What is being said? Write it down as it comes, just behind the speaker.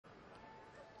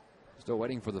Still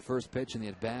waiting for the first pitch in the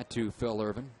at-bat to Phil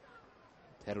Ervin.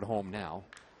 Headed home now.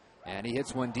 And he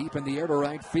hits one deep in the air to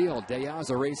right field. De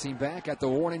Aza racing back at the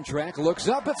warning track. Looks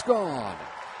up, it's gone.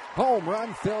 Home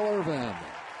run, Phil Ervin.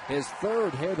 His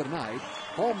third hit of the night.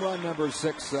 Home run number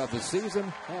 6 of the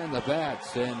season. And the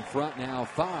Bats in front now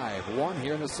 5-1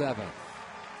 here in the 7th.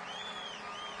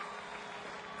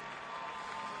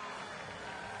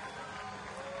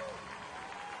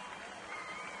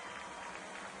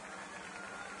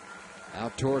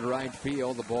 Out toward right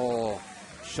field, the ball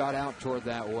shot out toward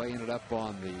that way, ended up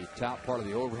on the top part of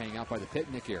the overhang out by the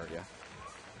picnic area.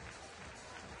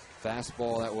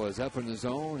 Fastball that was up in the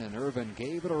zone, and Ervin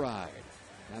gave it a ride.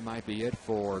 That might be it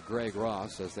for Greg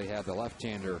Ross as they have the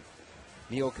left-hander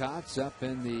Neil Kotz up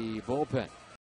in the bullpen.